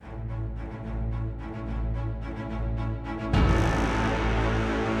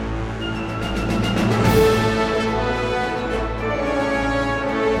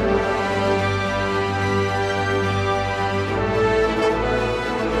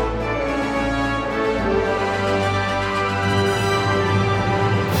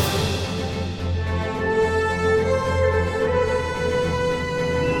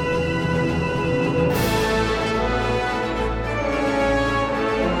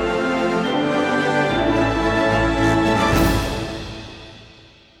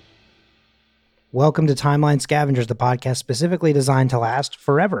Welcome to Timeline Scavengers, the podcast specifically designed to last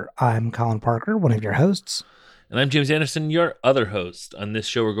forever. I'm Colin Parker, one of your hosts. And I'm James Anderson, your other host. On this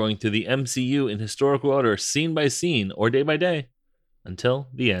show, we're going through the MCU in historical order, scene by scene, or day by day, until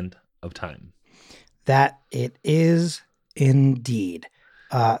the end of time. That it is indeed.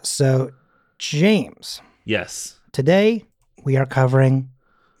 So, James. Yes. Today, we are covering,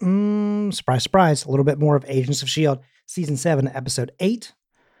 surprise, surprise, a little bit more of Agents of S.H.I.E.L.D. Season 7, Episode 8.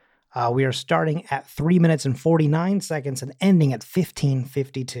 We are starting at 3 minutes and 49 seconds and ending at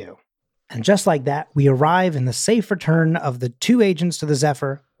 15:52. And just like that, we arrive in the safe return of the two agents to the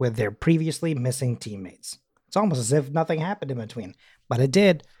Zephyr with their previously missing teammates. It's almost as if nothing happened in between, but it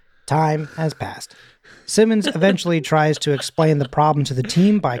did. Time has passed. Simmons eventually tries to explain the problem to the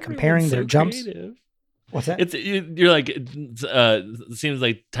team by comparing their jumps. Creative. What's that? You're like, it seems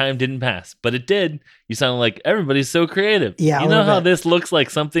like time didn't pass, but it did. You sound like everybody's so creative. Yeah, you know how this looks like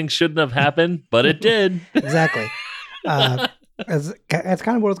something shouldn't have happened, but it did. Exactly. That's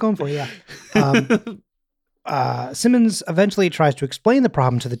kind of what I was going for, yeah. Simmons eventually tries to explain the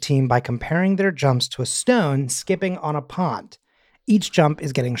problem to the team by comparing their jumps to a stone skipping on a pond. Each jump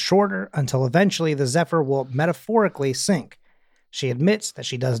is getting shorter until eventually the Zephyr will metaphorically sink. She admits that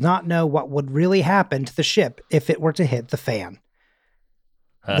she does not know what would really happen to the ship if it were to hit the fan.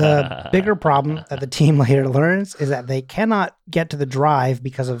 The bigger problem that the team later learns is that they cannot get to the drive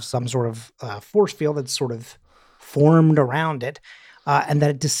because of some sort of force field that's sort of formed around it, and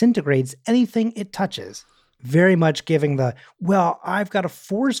that it disintegrates anything it touches. Very much giving the, well, I've got a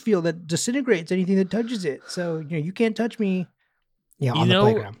force field that disintegrates anything that touches it, so you can't touch me. Yeah, on the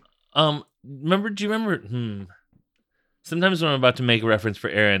playground. Do you remember? Sometimes when I'm about to make a reference for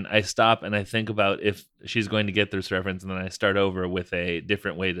Erin, I stop and I think about if she's going to get this reference, and then I start over with a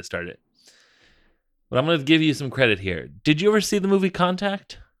different way to start it. But I'm going to give you some credit here. Did you ever see the movie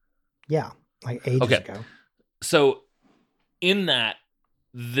Contact? Yeah, like ages ago. So in that,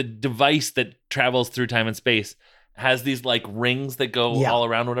 the device that travels through time and space has these like rings that go all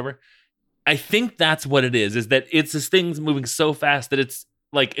around, whatever. I think that's what it is that it's this thing's moving so fast that it's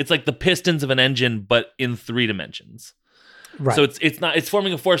like the pistons of an engine, but in 3 dimensions. Right. So it's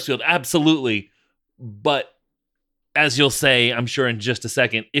forming a force field, absolutely. But as you'll say, I'm sure in just a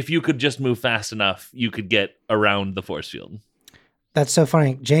second, if you could just move fast enough, you could get around the force field. That's so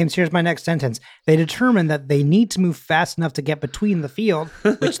funny. James, here's my next sentence. They determine that they need to move fast enough to get between the field,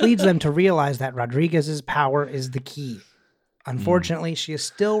 which leads them to realize that Rodriguez's power is the key. Unfortunately, she is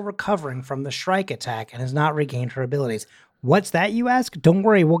still recovering from the S.H.I.E.L.D. attack and has not regained her abilities. What's that, you ask? Don't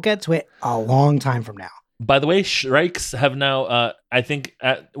worry, we'll get to it a long time from now. By the way, Shrikes have now, I think,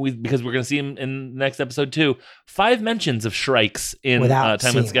 because we're going to see him in the next episode too, 5 mentions of Shrikes in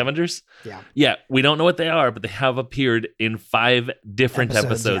Timeline Scavengers. Yeah, we don't know what they are, but they have appeared in 5 different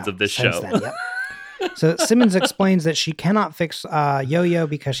episodes of this show. Then, So Simmons explains that she cannot fix Yo-Yo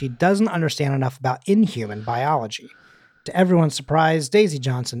because she doesn't understand enough about Inhuman biology. To everyone's surprise, Daisy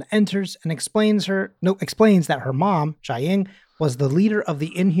Johnson enters and explains that her mom, Chai-Ying, was the leader of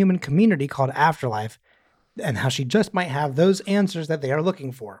the Inhuman community called Afterlife, and how she just might have those answers that they are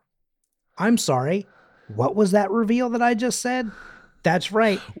looking for. I'm sorry, what was that reveal that I just said? That's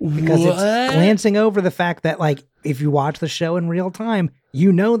right, because it's glancing over the fact that, like, if you watch the show in real time,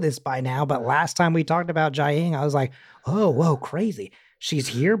 you know this by now, but last time we talked about Chai-Ying, I was like, oh, whoa, crazy. She's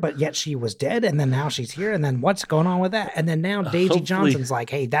here, but yet she was dead, and then now she's here, and then what's going on with that? And then now Daisy Johnson's like,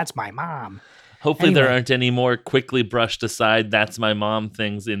 hey, that's my mom. Hopefully there aren't any more quickly brushed aside "that's my mom"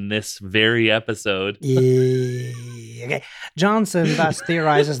 things in this very episode. Okay. Johnson thus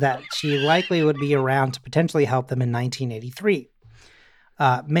theorizes that she likely would be around to potentially help them in 1983.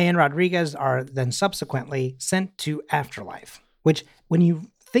 May and Rodriguez are then subsequently sent to Afterlife, which, when you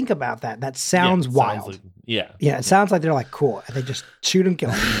think about that sounds wild. It sounds like they're like, cool, and they just shoot and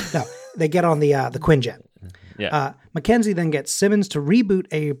kill him. No, they get on the Quinjet. Mackenzie then gets Simmons to reboot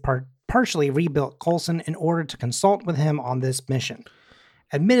a partially rebuilt Coulson in order to consult with him on this mission.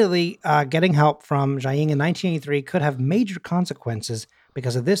 Admittedly, getting help from Chai-Ying in 1983 could have major consequences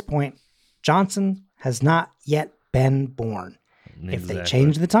because at this point, Johnson has not yet been born. Exactly. If they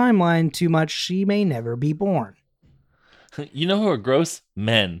change the timeline too much, she may never be born. You know who are gross?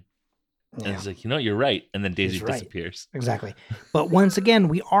 Men. And it's like, you're right. And then Daisy disappears. Exactly. But once again,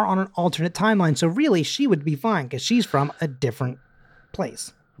 we are on an alternate timeline. So really, she would be fine because she's from a different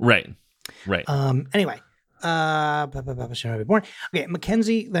place. Right. Anyway. Okay,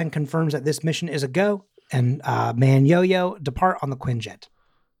 Mackenzie then confirms that this mission is a go, and May and Yo-Yo depart on the Quinjet.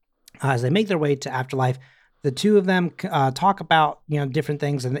 As they make their way to Afterlife, the two of them talk about different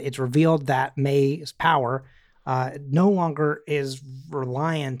things, and it's revealed that May's power no longer is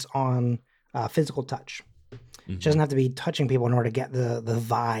reliant on physical touch. She doesn't have to be touching people in order to get the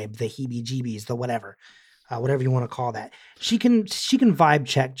vibe, the heebie-jeebies, the whatever you want to call that. She can vibe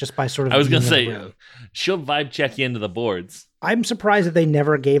check just by sort of. I was going to say, she'll vibe check you into the boards. I'm surprised that they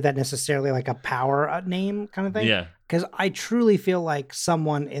never gave that necessarily like a power name kind of thing. Yeah. Because I truly feel like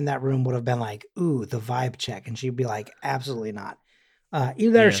someone in that room would have been like, ooh, the vibe check. And she'd be like, absolutely not.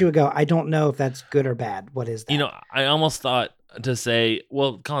 Either that or she would go, I don't know if that's good or bad. What is that? You know, I almost thought to say,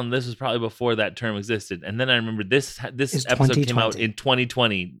 well, Colin, this was probably before that term existed. And then I remember this episode came out in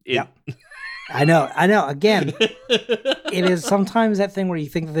 2020. Yep. I know. Again, it is sometimes that thing where you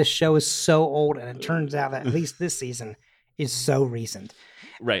think that this show is so old, and it turns out that at least this season is so recent.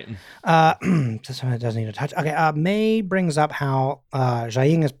 Right. Just someone that doesn't need to touch. Okay. May brings up how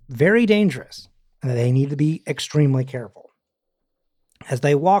Jiaying is very dangerous and that they need to be extremely careful. As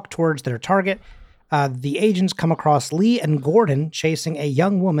they walk towards their target, the agents come across Lee and Gordon chasing a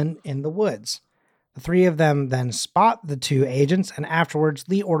young woman in the woods. The three of them then spot the two agents, and afterwards,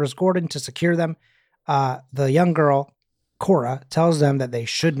 Lee orders Gordon to secure them. The young girl, Cora, tells them that they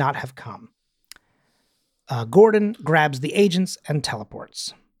should not have come. Gordon grabs the agents and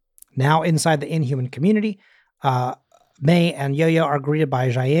teleports. Now inside the Inhuman community, May and Yo-Yo are greeted by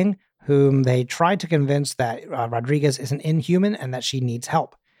Jiaying, whom they try to convince that Rodriguez is an Inhuman and that she needs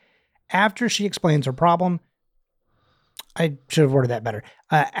help. After she explains her problem, I should have worded that better.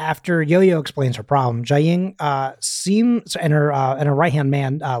 After Yo-Yo explains her problem, Jiaying seems, and her right-hand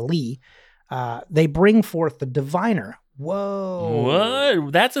man, Lee, they bring forth the Diviner. Whoa.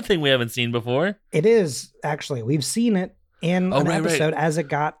 What? That's a thing we haven't seen before. It is, actually. We've seen it in an episode as it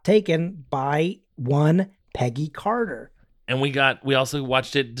got taken by one Peggy Carter. And we also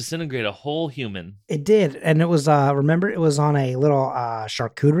watched it disintegrate a whole human. It did. And it was, remember, it was on a little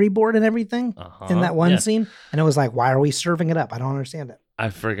charcuterie board and everything in that one scene. And it was like, why are we serving it up? I don't understand it. I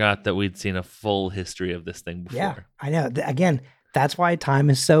forgot that we'd seen a full history of this thing before. Yeah, I know. Again, that's why time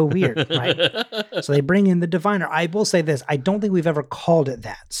is so weird, right? So they bring in the Diviner. I will say this. I don't think we've ever called it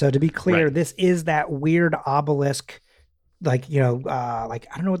that. So to be clear, this is that weird obelisk, like, like,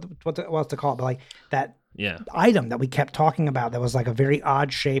 I don't know what else to call it, but like that item that we kept talking about that was like a very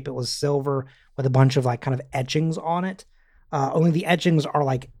odd shape. It was silver with a bunch of like kind of etchings on it. Only the etchings are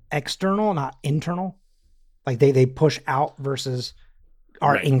like external, not internal. Like they push out versus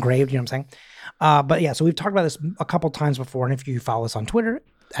are engraved, you know what I'm saying? But yeah, so we've talked about this a couple times before. And if you follow us on Twitter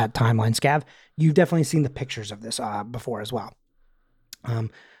at TimelineScav, you've definitely seen the pictures of this before as well.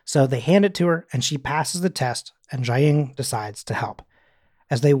 So they hand it to her and she passes the test and Jiaying decides to help.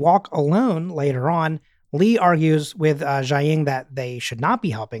 As they walk alone later on, Lee argues with Jiaying that they should not be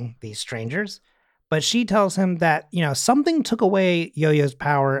helping these strangers, but she tells him that, something took away Yo-Yo's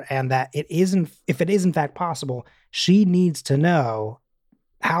power and that if it is in fact possible, she needs to know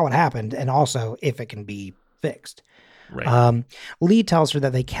how it happened and also if it can be fixed. Right. Lee tells her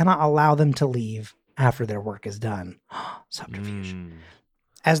that they cannot allow them to leave after their work is done. Subterfuge.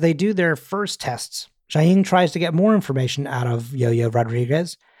 As they do their first tests, Jiaying tries to get more information out of Yo-Yo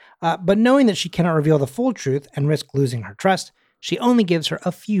Rodriguez, but knowing that she cannot reveal the full truth and risk losing her trust, she only gives her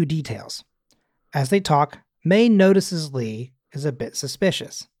a few details. As they talk, May notices Lee is a bit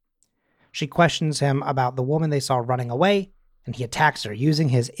suspicious. She questions him about the woman they saw running away, and he attacks her using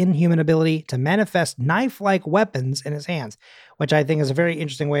his inhuman ability to manifest knife-like weapons in his hands, which I think is a very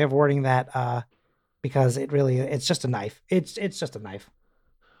interesting way of wording that, because it's just a knife. It's just a knife.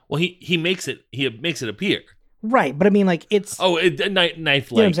 Well, he makes it appear. Right, but I mean, like, it's... Oh, knife-like. You know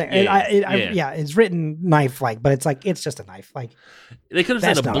what I'm saying? It's written knife-like, but it's like, it's just a knife. Like, they could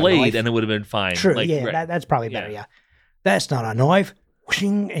have said a blade and it would have been fine. True, like, that's probably better, yeah. That's not a knife.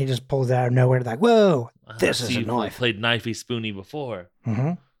 And he just pulls it out of nowhere, like, whoa, this is a knife. Played knifey spoony before.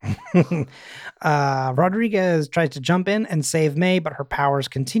 Mm-hmm. Rodriguez tries to jump in and save May, but her powers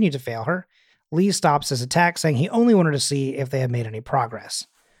continue to fail her. Lee stops his attack, saying he only wanted to see if they had made any progress.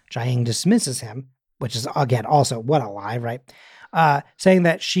 Jiaying dismisses him, which is, again, also, what a lie, right? Saying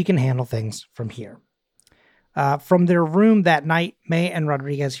that she can handle things from here. From their room that night, May and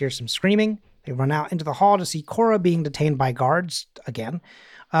Rodriguez hear some screaming. They run out into the hall to see Cora being detained by guards again.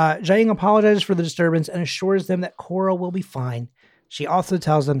 Jiaying apologizes for the disturbance and assures them that Cora will be fine. She also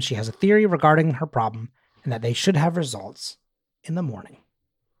tells them she has a theory regarding her problem and that they should have results in the morning.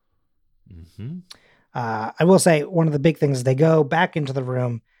 Mm-hmm. I will say one of the big things is they go back into the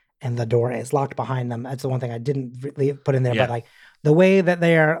room and the door is locked behind them. That's the one thing I didn't really put in there, but like the way that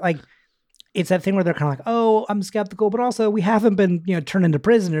they are, like, it's that thing where they're kind of like, oh, I'm skeptical, but also we haven't been, turned into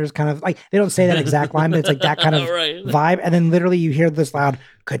prisoners, kind of like, they don't say that exact line, but it's like that kind of vibe. And then literally you hear this loud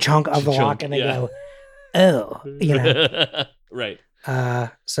ka-chunk of the lock and they go, oh, Right.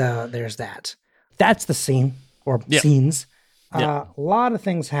 So there's that. That's the scene or Yep. scenes. Yep. A lot of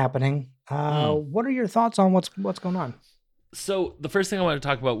things happening. What are your thoughts on what's going on? So the first thing I wanted to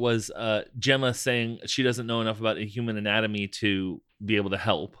talk about was Gemma saying she doesn't know enough about human anatomy to be able to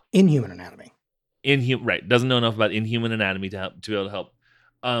help. Inhuman anatomy. Right. Doesn't know enough about inhuman anatomy to be able to help.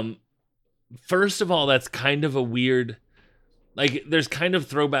 First of all, that's kind of a weird, like, there's kind of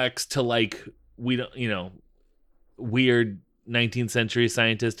throwbacks to, like, we don't, weird 19th century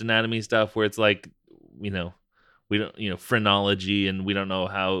scientist anatomy stuff where it's like, we don't, phrenology, and we don't know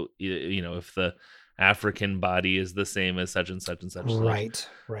how, if the African body is the same as such and such and such. Right.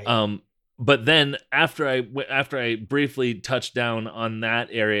 Right. But then after I briefly touched down on that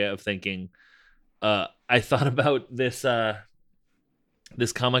area of thinking, I thought about this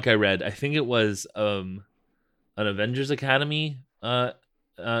comic I read. I think it was an Avengers Academy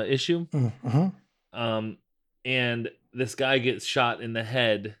issue. Mm-hmm. And this guy gets shot in the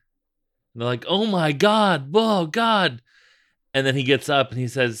head. And they're like, "Oh my God, whoa, God!" And then he gets up and he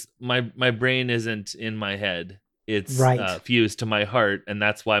says, "My brain isn't in my head; it's Right. fused to my heart, and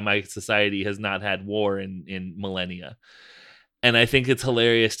that's why my society has not had war in millennia." And I think it's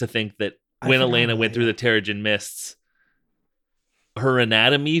hilarious to think that when Elena went through the Terrigen Mists, her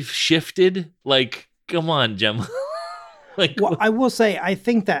anatomy shifted. Like, come on, Gemma. Well, I will say, I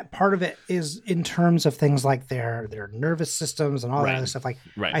think that part of it is in terms of things like their nervous systems and all that other stuff. Like,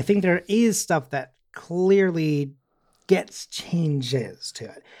 I think there is stuff that clearly gets changes to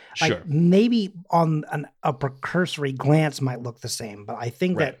it. Like, maybe on a precursory glance might look the same, but I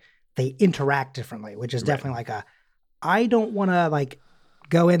think that they interact differently, which is definitely like I don't want to like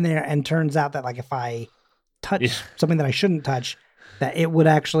go in there and turns out that like if I touch something that I shouldn't touch, that it would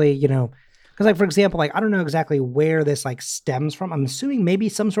actually, because like, for example, like, I don't know exactly where this like stems from. I'm assuming maybe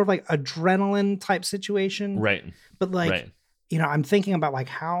some sort of like adrenaline type situation. Right. But like, I'm thinking about like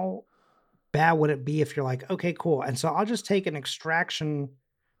how bad would it be if you're like, okay, cool. And so I'll just take an extraction,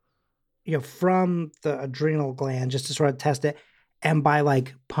 from the adrenal gland just to sort of test it. And by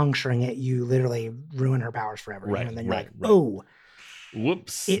like puncturing it, you literally ruin her powers forever. Right. And then you're oh,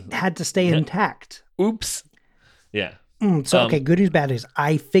 whoops. It had to stay intact. Oops. Yeah. So, okay, good news, bad news.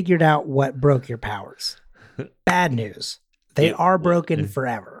 I figured out what broke your powers. Bad news. They are broken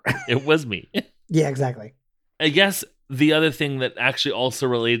forever. It was me. Yeah, exactly. I guess the other thing that actually also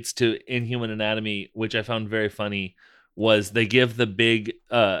relates to Inhuman Anatomy, which I found very funny, was they give the big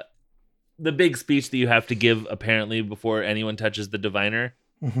speech that you have to give apparently before anyone touches the diviner.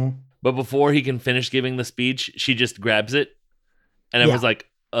 Mm-hmm. But before he can finish giving the speech, she just grabs it. And I was like,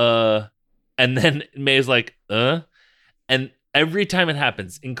 and then May's like, And every time it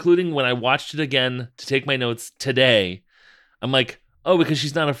happens, including when I watched it again to take my notes today, I'm like, oh, because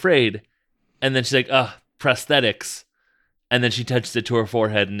she's not afraid. And then she's like, prosthetics. And then she touches it to her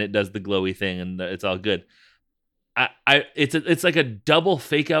forehead and it does the glowy thing and it's all good. It's like a double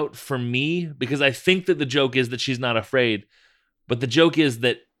fake out for me because I think that the joke is that she's not afraid. But the joke is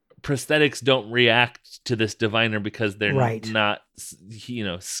that prosthetics don't react to this diviner because they're not,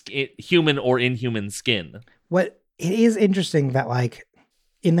 human or inhuman skin. What it is interesting that like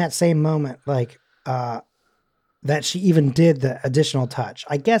in that same moment, like that she even did the additional touch.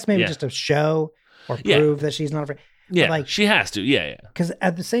 I guess maybe just to show or prove that she's not afraid. Yeah, but like she has to. Yeah. Because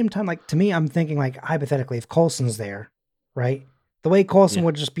at the same time, like to me, I'm thinking like hypothetically, if Coulson's there, right? The way Coulson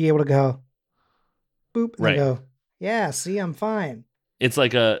would just be able to go, boop, and go, yeah, see, I'm fine. It's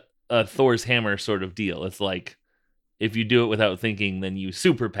like a Thor's hammer sort of deal. It's like if you do it without thinking, then you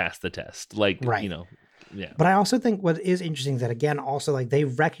super pass the test. Like, yeah. But I also think what is interesting is that again, also like they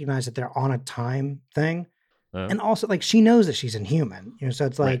recognize that they're on a time thing. And also like she knows that she's inhuman, so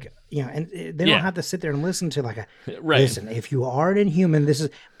it's like, and they don't have to sit there and listen to like listen, if you are an inhuman, this is,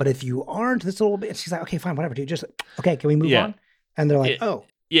 but if you aren't, this little bit, she's like, okay, fine, whatever, dude, just, okay, can we move on? And they're like,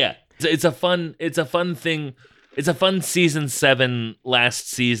 it's a fun thing. It's a fun season 7, last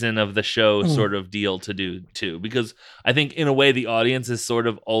season of the show sort of deal to do too, because I think in a way the audience is sort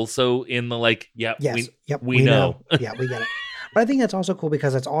of also in the like, we know. Yeah, we get it. But I think that's also cool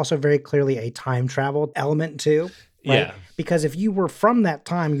because it's also very clearly a time travel element too. Right? Yeah. Because if you were from that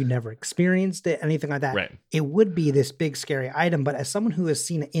time, you never experienced it, anything like that, it would be this big scary item. But as someone who has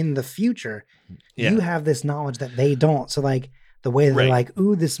seen it in the future, you have this knowledge that they don't. So like the way that they're like,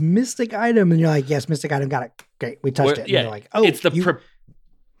 ooh, this mystic item. And you're like, yes, mystic item, got it. Great. We touched it. And you're like, oh, it's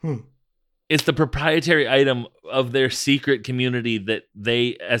it's the proprietary item of their secret community that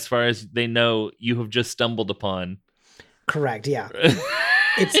they, as far as they know, you have just stumbled upon. Correct. Yeah.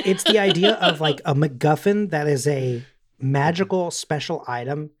 It's the idea of like a MacGuffin that is a magical special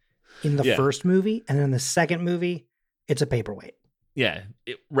item in the first movie. And then the second movie, it's a paperweight. Yeah,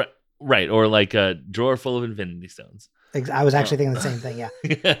 right, or like a drawer full of infinity stones. I was actually thinking the same thing. Yeah.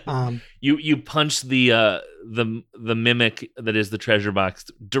 You punch the mimic that is the treasure box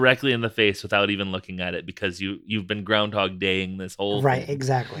directly in the face without even looking at it because you've been Groundhog Daying this whole Right. thing.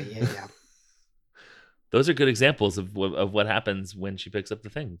 Exactly. Yeah. Those are good examples of what happens when she picks up the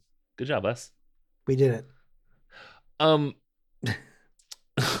thing. Good job, us. We did it.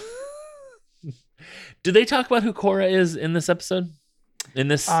 Do they talk about who Cora is in this episode? In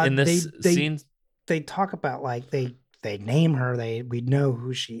this scene? They talk about like they name her. We know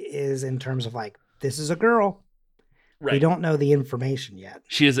who she is in terms of like this is a girl. Right. We don't know the information yet.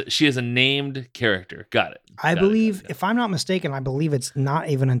 She is a named character. Got it. I believe, if I'm not mistaken, I believe it's not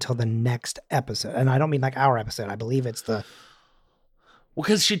even until the next episode. And I don't mean like our episode. I believe it's the... Well,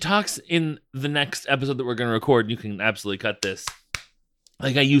 because she talks in the next episode that we're going to record. You can absolutely cut this.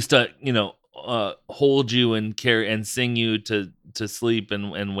 Like I used to, hold you and carry and sing you to sleep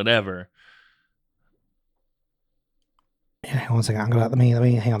and whatever. Yeah, hang on one second. Let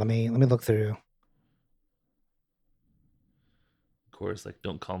me look through. Of course, like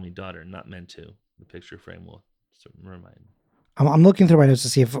don't call me daughter, not meant to. The picture frame will remind. I'm looking through my notes to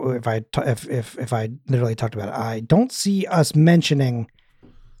see if I literally talked about it. I don't see us mentioning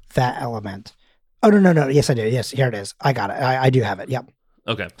that element. Oh no. Yes, I do. Yes, here it is. I got it. I do have it. Yep.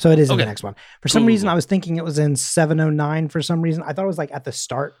 Okay. So it is in the next one. For some reason, I was thinking it was in 709. For some reason, I thought it was like at the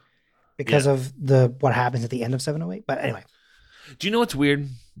start because of what happens at the end of 708. But anyway. Do you know what's weird?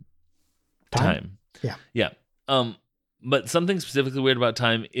 Time. Yeah. Yeah. But something specifically weird about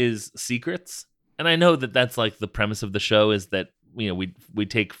time is secrets. And I know that that's like the premise of the show is that, we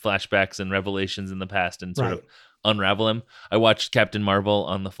take flashbacks and revelations in the past and sort of unravel them. I watched Captain Marvel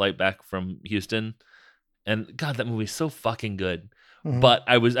on the flight back from Houston. And God, that movie's so fucking good. Mm-hmm. But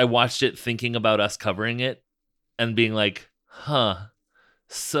I watched it thinking about us covering it and being like,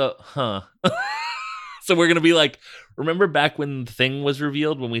 So we're going to be like, remember back when the Thing was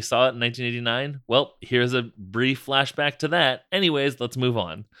revealed when we saw it in 1989? Well, here's a brief flashback to that. Anyways, let's move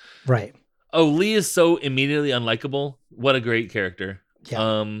on. Right. Oh, Lee is so immediately unlikable. What a great character.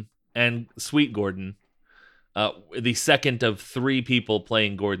 Yeah. And Sweet Gordon, the second of 3 people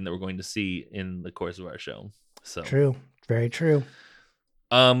playing Gordon that we're going to see in the course of our show. So true. Very true.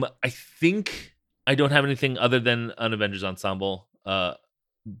 I think I don't have anything other than an Avengers Ensemble.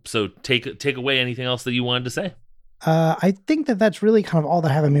 So take away anything else that you wanted to say. I think that's really kind of all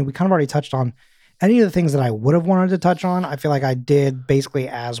that I have. I mean, we kind of already touched on any of the things that I would have wanted to touch on. I feel like I did basically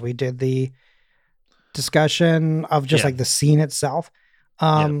as we did the discussion of just like the scene itself.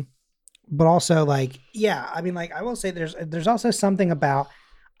 But also like, I mean, like I will say there's also something about,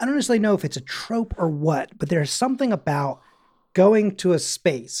 I don't necessarily know if it's a trope or what, but there's something about going to a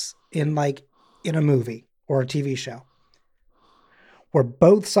space in a movie or a TV show where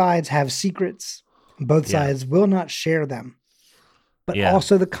both sides have secrets, both sides will not share them. But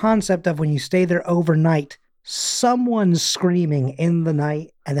also the concept of when you stay there overnight, someone's screaming in the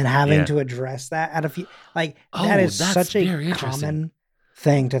night and then having to address that at a few, that is such a common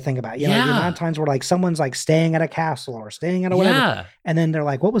thing to think about. You know, the amount of times where like someone's like staying at a castle or staying at a whatever, and then they're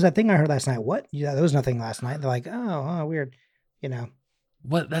like, what was that thing I heard last night? What? Yeah, there was nothing last night. They're like, oh, weird.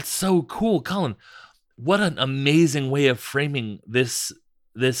 What? That's so cool, Colin. What an amazing way of framing this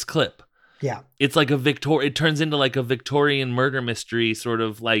clip. Yeah. It's like it turns into like a Victorian murder mystery, sort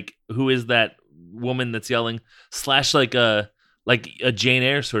of like who is that woman that's yelling / like a Jane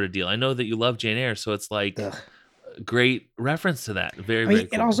Eyre sort of deal. I know that you love Jane Eyre, so it's like a great reference to that. Very cool.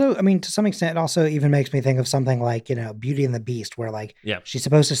 It also, to some extent, it also even makes me think of something like, Beauty and the Beast, where like she's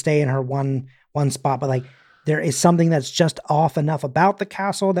supposed to stay in her one spot, but like there is something that's just off enough about the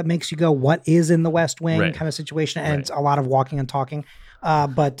castle that makes you go, what is in the West Wing kind of situation. And it's a lot of walking and talking.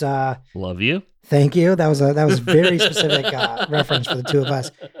 But love you. Thank you. That was very specific reference for the two of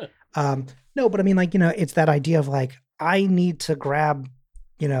us. No, but I mean, like, it's that idea of like, I need to grab,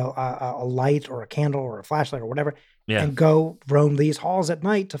 a light or a candle or a flashlight or whatever and go roam these halls at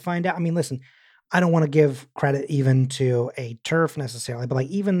night to find out. I mean, listen, I don't want to give credit even to a turf necessarily, but like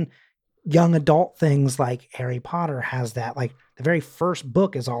even young adult things like Harry Potter has that. Like the very first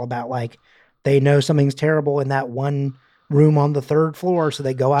book is all about like, they know something's terrible in that one room on the 3rd floor, so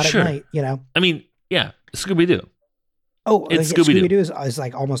they go out at night, I mean, Scooby-Doo. Oh, it's Scooby-Doo is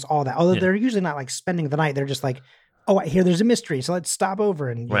like almost all that. Although they're usually not like spending the night. They're just like, oh, I hear there's a mystery, so let's stop over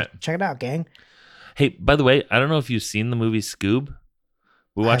and check it out, gang. Hey, by the way, I don't know if you've seen the movie Scoob.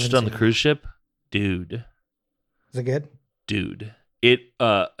 We watched it on the cruise ship. Dude. Is it good? Dude. It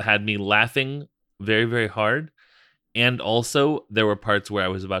had me laughing very, very hard. And also, there were parts where I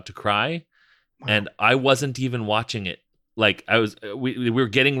was about to cry. Wow. And I wasn't even watching it like I was we were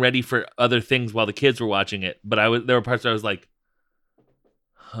getting ready for other things while the kids were watching it, but there were parts where I was like,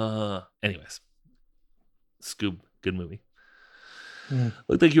 anyways, Scoob, good movie.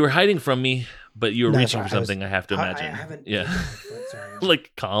 Looked like you were hiding from me, but you were reaching for something. I have to imagine. I haven't. Yeah. Sorry.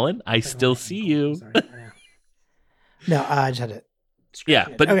 Like, Colin, I still see you. No, I just had it. Yeah,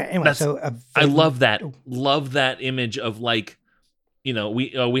 but okay. Anyway, so I love that. Love that image of like,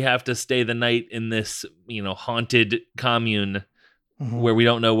 we have to stay the night in this, haunted commune where we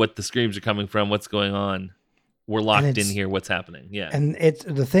don't know what the screams are coming from, what's going on. We're locked in here. What's happening? Yeah, and it's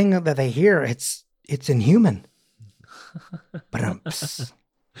the thing that they hear. It's inhuman. But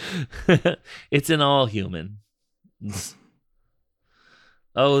it's in all human.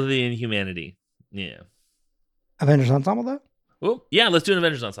 Oh, the inhumanity. Yeah. Avengers Ensemble, though? Oh, yeah, let's do an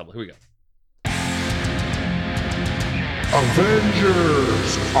Avengers Ensemble. Here we go.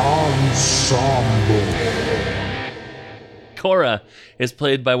 Avengers Ensemble. Korra is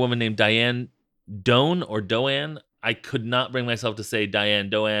played by a woman named Diane Doan or Doan. I could not bring myself to say Diane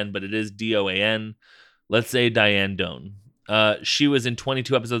Doan, but it is Doan. Let's say Diane Doan. She was in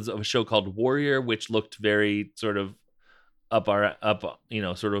 22 episodes of a show called Warrior, which looked very sort of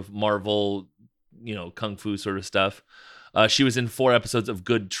sort of Marvel, kung fu sort of stuff. She was in 4 episodes of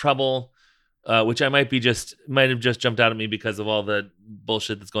Good Trouble, which might have just jumped out at me because of all the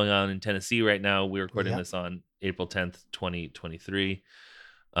bullshit that's going on in Tennessee right now. We're recording this on April 10th, 2023.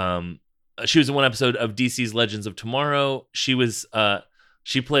 She was in 1 episode of DC's Legends of Tomorrow. She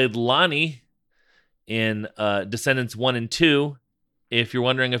played Lonnie in Descendants 1 and 2. If you're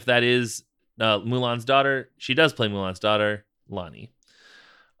wondering if that is Mulan's daughter, she does play Mulan's daughter, Lonnie.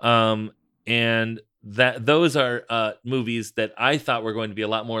 And those are movies that I thought were going to be a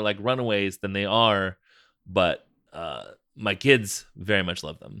lot more like Runaways than they are, but my kids very much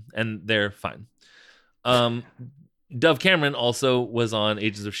love them, and they're fine. Dove Cameron also was on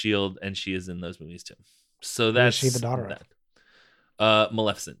Agents of S.H.I.E.L.D., and she is in those movies too. So that's she the daughter of?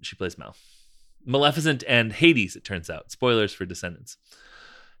 Maleficent. She plays Mal. Maleficent and Hades, it turns out. Spoilers for Descendants.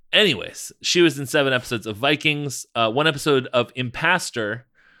 Anyways, she was in 7 episodes of Vikings, 1 episode of Impastor,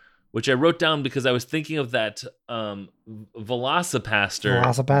 which I wrote down because I was thinking of that Velocipaster.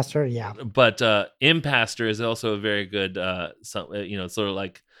 Velocipaster, yeah. But Impastor is also a very good, sort of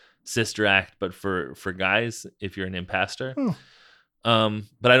like Sister Act, but for guys, if you're an Impastor.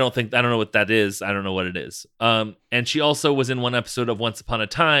 But I don't know what that is. I don't know what it is. And she also was in 1 episode of Once Upon a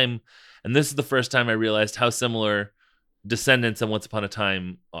Time, and this is the first time I realized how similar Descendants and Once Upon a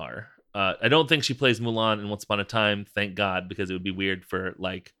Time are. I don't think she plays Mulan in Once Upon a Time, thank God, because it would be weird for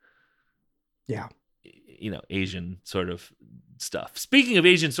like, Asian sort of stuff. Speaking of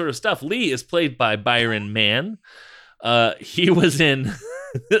Asian sort of stuff, Lee is played by Byron Mann. He was in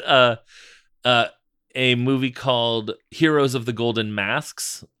a movie called Heroes of the Golden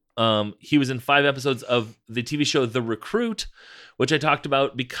Masks. He was in 5 episodes of the TV show The Recruit, which I talked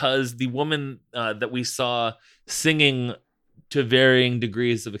about because the woman that we saw singing to varying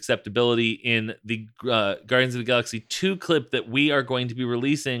degrees of acceptability in the Guardians of the Galaxy 2 clip that we are going to be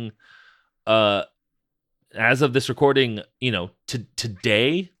releasing as of this recording,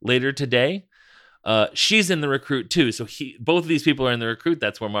 later today. She's in The Recruit too. So both of these people are in The Recruit.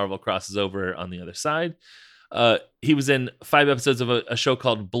 That's where Marvel crosses over on the other side. He was in 5 episodes of a show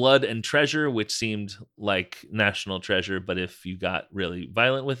called Blood and Treasure, which seemed like National Treasure, but if you got really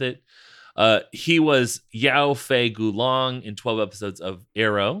violent with it. He was Yao Fei Gulong in 12 episodes of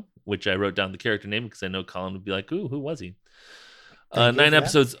Arrow, which I wrote down the character name because I know Colin would be like, ooh, who was he? 9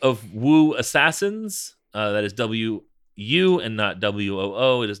 episodes of Wu Assassins. That is W-U and not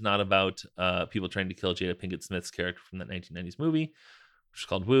W-O-O. It is not about people trying to kill Jada Pinkett Smith's character from that 1990s movie, which is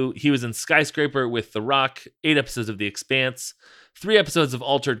called Wu. He was in Skyscraper with The Rock, 8 episodes of The Expanse, 3 episodes of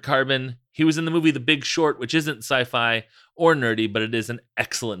Altered Carbon. He was in the movie The Big Short, which isn't sci-fi or nerdy, but it is an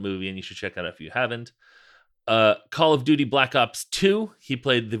excellent movie, and you should check it out if you haven't. Call of Duty Black Ops 2. He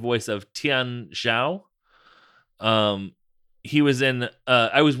played the voice of Tian Zhao. He was in...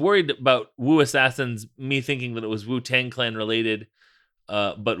 I was worried about Wu Assassins, me thinking that it was Wu-Tang Clan related,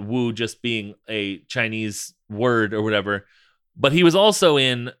 but Wu just being a Chinese word or whatever. But he was also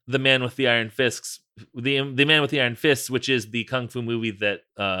in The Man with the Iron Fists, the Man with the Iron Fists, which is the kung fu movie that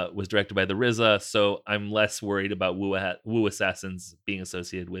was directed by the RZA. So I'm less worried about Wu Assassins being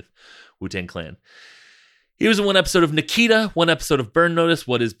associated with Wu-Tang Clan. He was in 1 episode of Nikita, 1 episode of Burn Notice.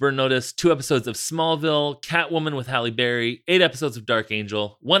 What is Burn Notice? 2 episodes of Smallville, Catwoman with Halle Berry, 8 episodes of Dark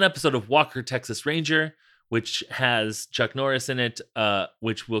Angel, 1 episode of Walker, Texas Ranger, which has Chuck Norris in it,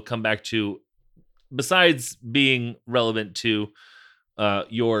 which we'll come back to. Besides being relevant to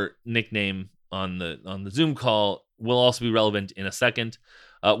your nickname on the Zoom call, will also be relevant in a second.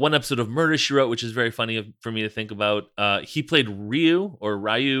 One episode of Murder, She Wrote, which is very funny for me to think about. He played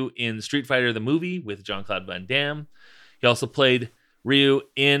Ryu in Street Fighter the movie with Jean-Claude Van Damme. He also played Ryu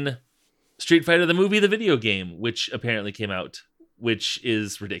in Street Fighter the movie, the video game, which apparently came out, which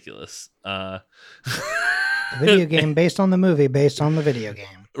is ridiculous. Video game based on the movie, based on the video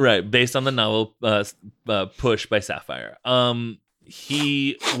game. Right, based on the novel Push by Sapphire.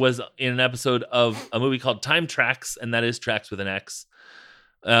 He was in an episode of a movie called Time Trax, and that is Trax with an X.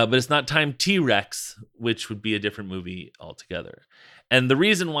 But it's not Time T-Rex, which would be a different movie altogether. And the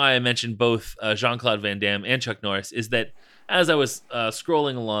reason why I mentioned both Jean-Claude Van Damme and Chuck Norris is that as I was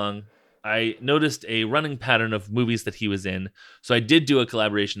scrolling along, I noticed a running pattern of movies that he was in. So I did do a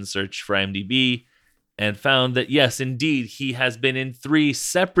collaboration search for IMDb and found that, yes, indeed, he has been in 3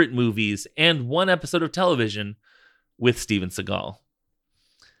 separate movies and 1 episode of television with Steven Seagal.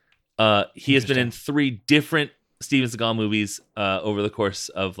 He has been in 3 different Steven Seagal movies over the course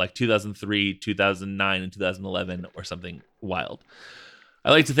of like 2003, 2009, and 2011 or something wild. I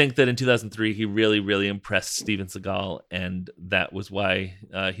like to think that in 2003, he really, really impressed Steven Seagal, and that was why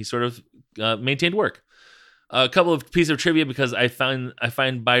he sort of maintained work. A couple of pieces of trivia because I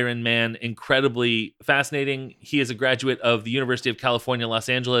find Byron Mann incredibly fascinating. He is a graduate of the University of California, Los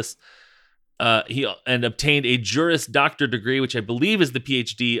Angeles. He obtained a Juris Doctor degree, which I believe is the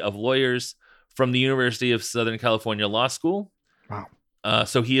PhD of lawyers from the University of Southern California Law School. Wow.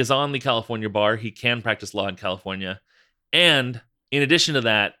 So he is on the California bar. He can practice law in California. And in addition to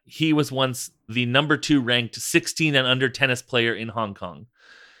that, he was once the number 2 ranked 16 and under tennis player in Hong Kong.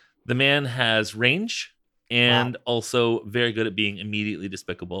 The man has range and also very good at being immediately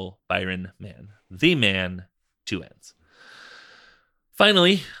despicable. Byron Mann. The man, 2 N's.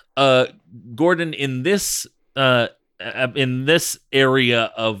 Finally, Gordon in this area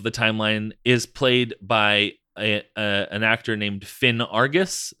of the timeline is played by an actor named Finn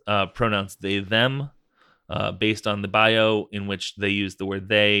Argus, pronouns they, them, based on the bio in which they use the word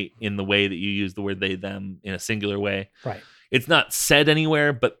they in the way that you use the word they, them in a singular way. Right. It's not said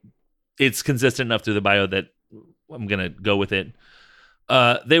anywhere, but it's consistent enough to the bio that I'm going to go with it.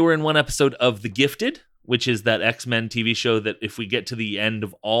 They were in 1 episode of The Gifted, which is that X-Men TV show that if we get to the end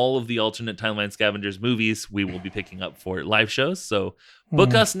of all of the alternate timeline scavengers movies, we will be picking up for live shows. So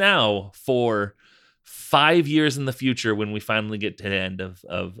book us now for 5 years in the future when we finally get to the end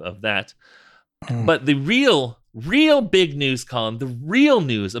of that. But the real big news, Colin, the real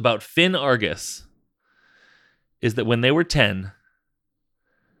news about Finn Argus is that when they were 10,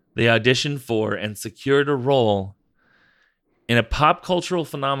 they auditioned for and secured a role in a pop cultural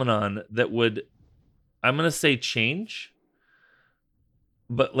phenomenon that would, I'm going to say change,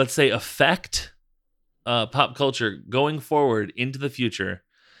 but let's say affect pop culture going forward into the future.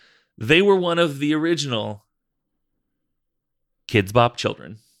 They were one of the original Kids Bop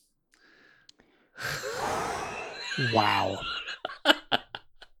children. Wow.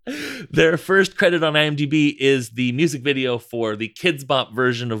 Their first credit on IMDb is the music video for the Kids Bop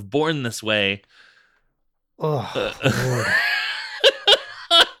version of Born This Way. Oh, Lord.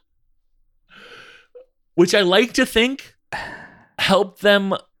 Which I like to think helped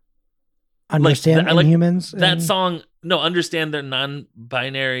them understand humans. That song, understand their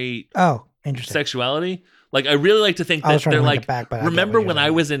non-binary interesting sexuality. Like, I really like to think that they're like, remember when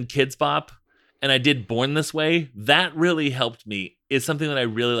I was in Kids Bop and I did Born This Way? That really helped me. It's something that I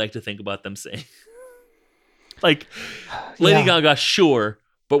really like to think about them saying. Like, Lady Gaga, sure,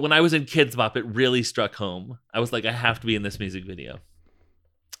 but when I was in Kids Bop, it really struck home. I was like, I have to be in this music video.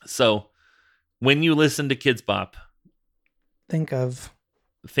 So when you listen to Kids Bop, think of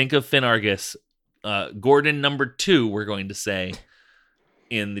Finn Argus, Gordon number 2, we're going to say,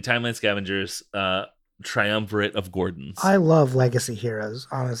 in the Timeline Scavengers triumvirate of Gordons. I love legacy heroes,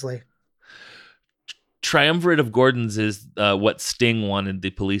 honestly. Triumvirate of Gordons is what Sting wanted the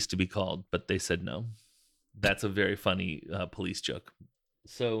police to be called, but they said no. That's a very funny police joke.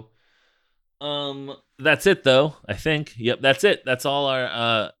 So that's it, though, I think. Yep, that's it. That's all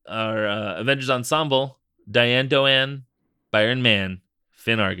our Avengers Ensemble. Diane Doan, Byron Mann,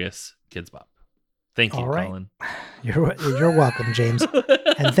 Finn Argus, Kids Bop. Thank you, Colin. You're welcome, James.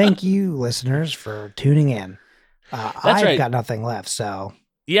 And thank you, listeners, for tuning in. I've got nothing left, so...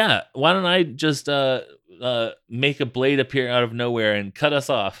 Yeah, why don't I just make a blade appear out of nowhere and cut us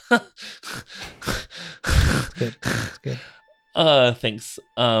off? That's good. Thanks.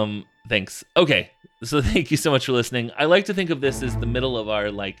 Thanks. Okay, so thank you so much for listening. I like to think of this as the middle of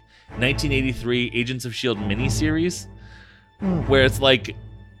our 1983 Agents of S.H.I.E.L.D. miniseries, where it's like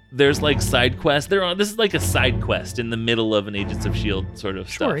there's like side quests. This is like a side quest in the middle of an Agents of S.H.I.E.L.D. sort of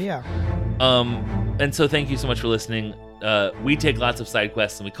stuff. Sure, yeah. And so thank you so much for listening. We take lots of side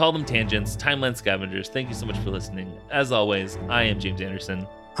quests and we call them tangents, timeline scavengers. Thank you so much for listening. As always, I am James Anderson.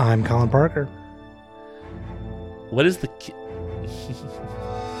 I'm Colin Parker. What is the...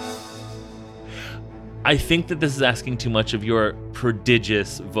 I think that this is asking too much of your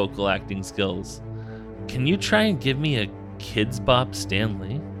prodigious vocal acting skills. Can you try and give me a Kids Bop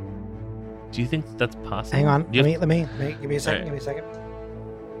Stanley? Do you think that's possible? Hang on. Let me. Give me a second. Right. Give me a second.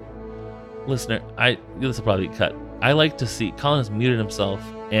 Listener, this will probably cut. I like to see Colin has muted himself,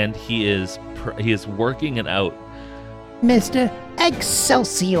 and he is working it out. Mr.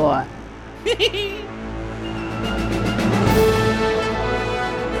 Excelsior.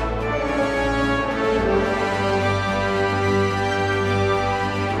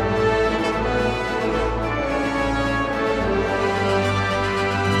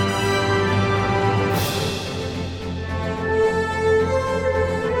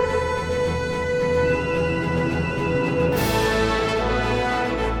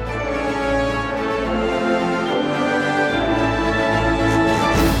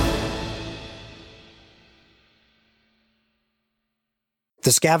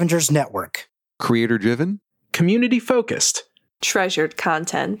 The Scavengers Network. Creator-driven. Community-focused. Treasured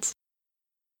content.